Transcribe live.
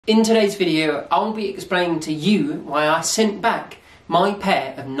In today's video, I'll be explaining to you why I sent back my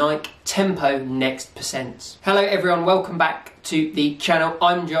pair of Nike Tempo Next Percents. Hello everyone, welcome back to the channel.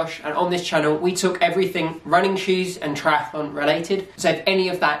 I'm Josh, and on this channel we talk everything running shoes and triathlon related. So if any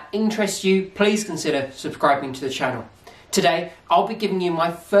of that interests you, please consider subscribing to the channel. Today, I'll be giving you my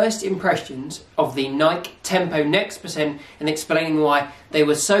first impressions of the Nike Tempo Next Percent and explaining why they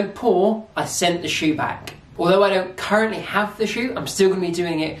were so poor I sent the shoe back. Although I don't currently have the shoe, I'm still going to be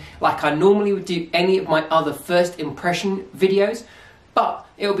doing it like I normally would do any of my other first impression videos, but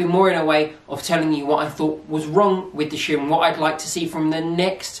it'll be more in a way of telling you what I thought was wrong with the shoe and what I'd like to see from the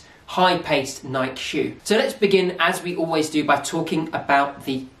next high-paced Nike shoe. So let's begin, as we always do, by talking about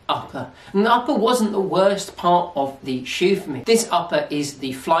the upper. And the upper wasn't the worst part of the shoe for me. This upper is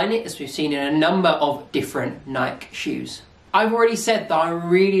the Flyknit, as we've seen in a number of different Nike shoes. I've already said that I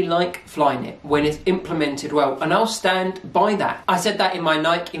really like Flyknit when it's implemented well, and I'll stand by that. I said that in my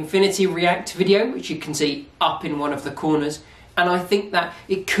Nike Infinity React video, which you can see up in one of the corners, and I think that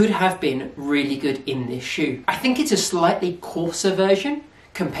it could have been really good in this shoe. I think it's a slightly coarser version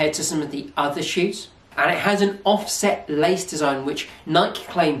compared to some of the other shoes, and it has an offset lace design which Nike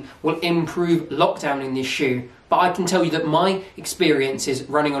claim will improve lockdown in this shoe. But I can tell you that my experiences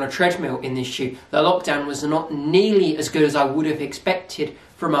running on a treadmill in this shoe, the lockdown was not nearly as good as I would have expected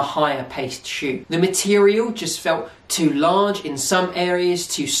from a higher paced shoe. The material just felt too large in some areas,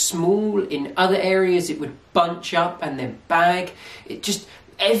 too small in other areas. It would bunch up and then bag.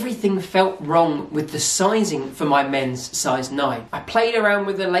 Everything felt wrong with the sizing for my men's size 9. I played around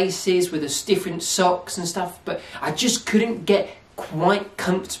with the laces, with the different socks and stuff, but I just couldn't get quite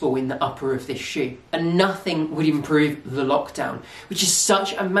comfortable in the upper of this shoe, and nothing would improve the lockdown, which is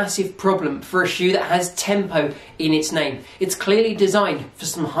such a massive problem for a shoe that has tempo in its name. It's clearly designed for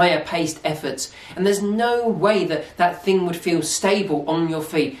some higher paced efforts, and there's no way that that thing would feel stable on your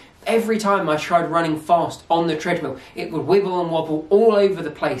feet. Every time I tried running fast on the treadmill, it would wibble and wobble all over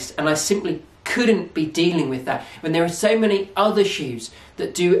the place, and I simply couldn't be dealing with that when there are so many other shoes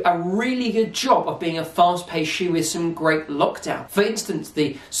that do a really good job of being a fast-paced shoe with some great lockdown. For instance,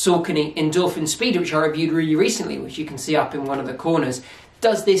 the Saucony Endorphin Speed, which I reviewed really recently, which you can see up in one of the corners,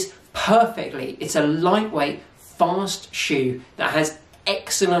 does this perfectly. It's a lightweight, fast shoe that has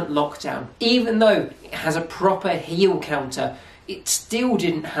excellent lockdown. Even though it has a proper heel counter, it still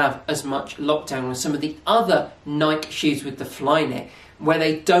didn't have as much lockdown as some of the other Nike shoes with the Flyknit, where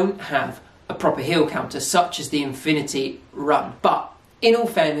they don't have a proper heel counter, such as the Infinity Run. But in all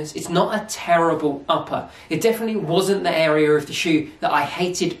fairness, it's not a terrible upper. It definitely wasn't the area of the shoe that I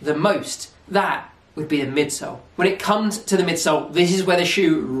hated the most. That would be the midsole. When it comes to the midsole, this is where the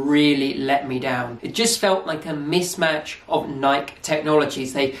shoe really let me down. It just felt like a mismatch of Nike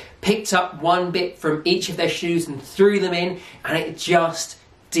technologies. They picked up one bit from each of their shoes and threw them in, and it just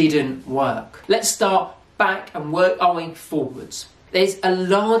didn't work. Let's start back and work our way forwards. There's a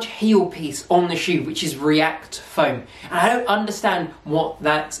large heel piece on the shoe which is React foam, and I don't understand what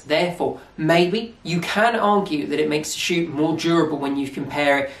that's there for. Maybe you can argue that it makes the shoe more durable when you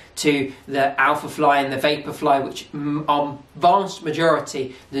compare it to the Alphafly and the Vaporfly, which are vast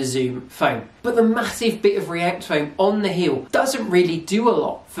majority the Zoom foam. But the massive bit of React foam on the heel doesn't really do a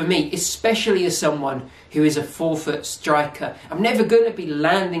lot for me, especially as someone who is a 4-foot striker. I'm never going to be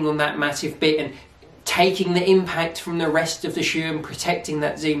landing on that massive bit and taking the impact from the rest of the shoe and protecting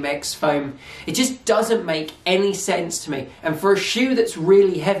that Zoom X foam. It just doesn't make any sense to me. And for a shoe that's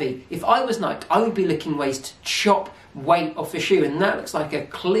really heavy, if I was Nike, I would be looking ways to chop weight off the shoe, and that looks like a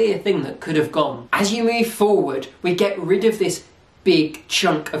clear thing that could have gone. As you move forward, we get rid of this big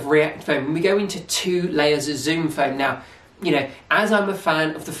chunk of React foam and we go into 2 layers of Zoom foam. Now, you know, as I'm a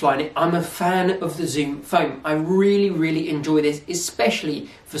fan of the Flyknit, I'm a fan of the Zoom foam. I really enjoy this, especially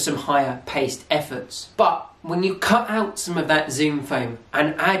for some higher paced efforts. But when you cut out some of that Zoom foam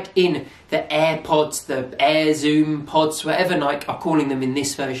and add in the Air Pods, the Air Zoom Pods, whatever Nike are calling them in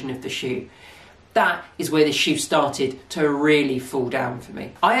this version of the shoe, that is where the shoe started to really fall down for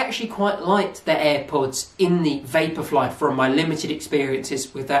me. I actually quite liked the Air Pods in the Vaporfly from my limited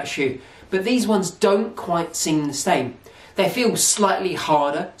experiences with that shoe, but these ones don't quite seem the same. They feel slightly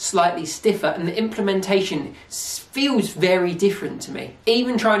harder, slightly stiffer, and the implementation feels very different to me.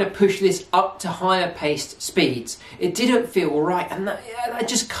 Even trying to push this up to higher paced speeds, it didn't feel right, and that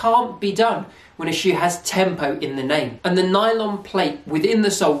just can't be done when a shoe has tempo in the name. And the nylon plate within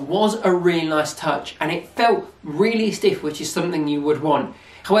the sole was a really nice touch, and it felt really stiff, which is something you would want.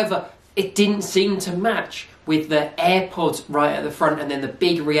 However, it didn't seem to match with the AirPods right at the front and then the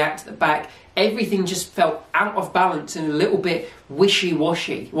big React at the back, everything just felt out of balance and a little bit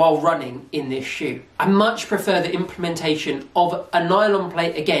wishy-washy while running in this shoe. I much prefer the implementation of a nylon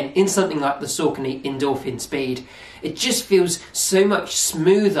plate again in something like the Saucony Endorphin Speed. It just feels so much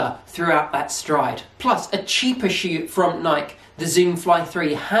smoother throughout that stride. Plus, a cheaper shoe from Nike, the Zoom Fly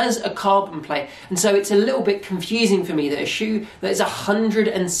 3, has a carbon plate, and so it's a little bit confusing for me that a shoe that is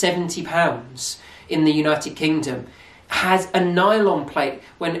 £170 in the United Kingdom has a nylon plate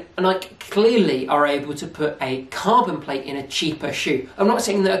when Nike clearly are able to put a carbon plate in a cheaper shoe. I'm not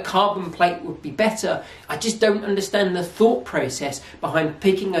saying that a carbon plate would be better, I just don't understand the thought process behind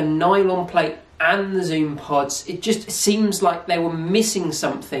picking a nylon plate and the Zoom pods. It just seems like they were missing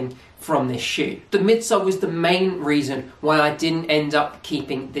something from this shoe. The midsole was the main reason why I didn't end up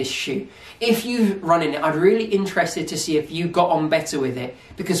keeping this shoe. If you've run in it, I'd really interested to see if you got on better with it,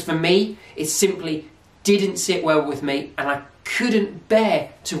 because for me, it simply didn't sit well with me and I couldn't bear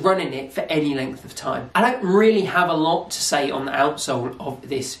to run in it for any length of time. I don't really have a lot to say on the outsole of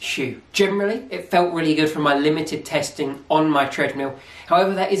this shoe. Generally, it felt really good from my limited testing on my treadmill.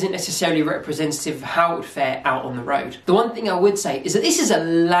 However, that isn't necessarily representative of how it would fare out on the road. The one thing I would say is that this is a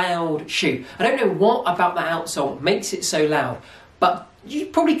loud shoe. I don't know what about the outsole makes it so loud, but you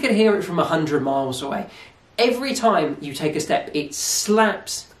probably could hear it from 100 miles away. Every time you take a step, it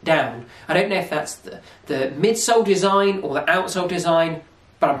slaps down. I don't know if that's the midsole design or the outsole design,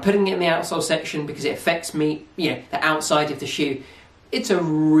 but I'm putting it in the outsole section because it affects me, the outside of the shoe. It's a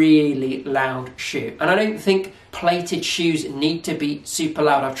really loud shoe, and I don't think plated shoes need to be super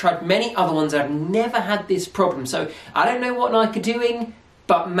loud. I've tried many other ones and I've never had this problem, so I don't know what Nike are doing,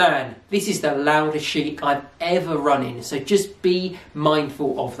 but man, this is the loudest shoe I've ever run in, so just be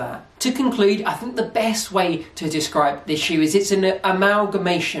mindful of that. To conclude, I think the best way to describe this shoe is it's an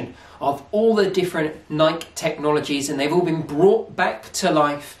amalgamation of all the different Nike technologies, and they've all been brought back to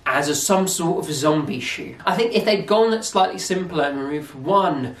life as some sort of zombie shoe. I think if they'd gone slightly simpler and removed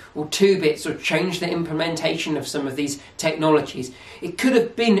 1 or 2 bits or changed the implementation of some of these technologies, it could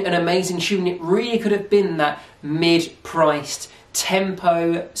have been an amazing shoe, and it really could have been that mid-priced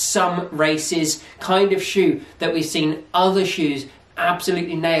tempo, some races kind of shoe that we've seen other shoes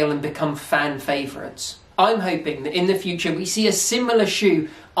absolutely nail and become fan favourites. I'm hoping that in the future we see a similar shoe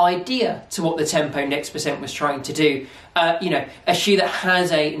idea to what the Tempo Next Percent was trying to do. A shoe that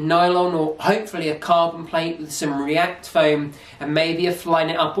has a nylon or hopefully a carbon plate with some React foam and maybe a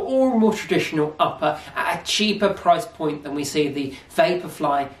Flyknit upper or a more traditional upper at a cheaper price point than we see the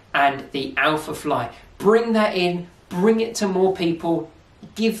Vaporfly and the Alphafly. Bring that in, bring it to more people,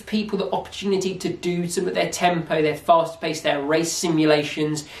 give people the opportunity to do some of their tempo, their fast pace, their race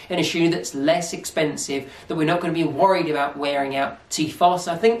simulations in a shoe that's less expensive, that we're not going to be worried about wearing out too fast.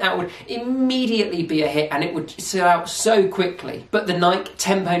 I think that would immediately be a hit and it would sell out so quickly. But the Nike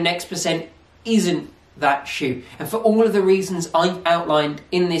Tempo Next Percent isn't that shoe. And for all of the reasons I've outlined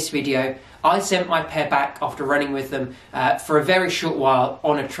in this video, I sent my pair back after running with them for a very short while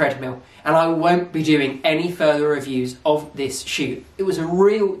on a treadmill, and I won't be doing any further reviews of this shoe. It was a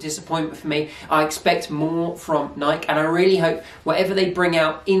real disappointment for me. I expect more from Nike, and I really hope whatever they bring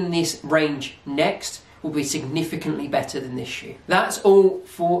out in this range next will be significantly better than this shoe. That's all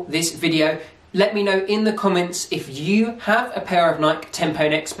for this video. Let me know in the comments if you have a pair of Nike Tempo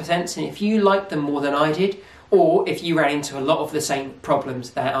Next Percents and if you like them more than I did, or if you ran into a lot of the same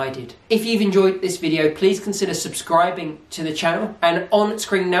problems that I did. If you've enjoyed this video, please consider subscribing to the channel, and on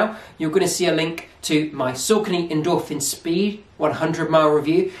screen now you're going to see a link to my Saucony Endorphin Speed 100 mile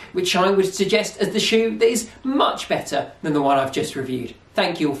review, which I would suggest as the shoe that is much better than the one I've just reviewed.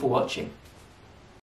 Thank you all for watching.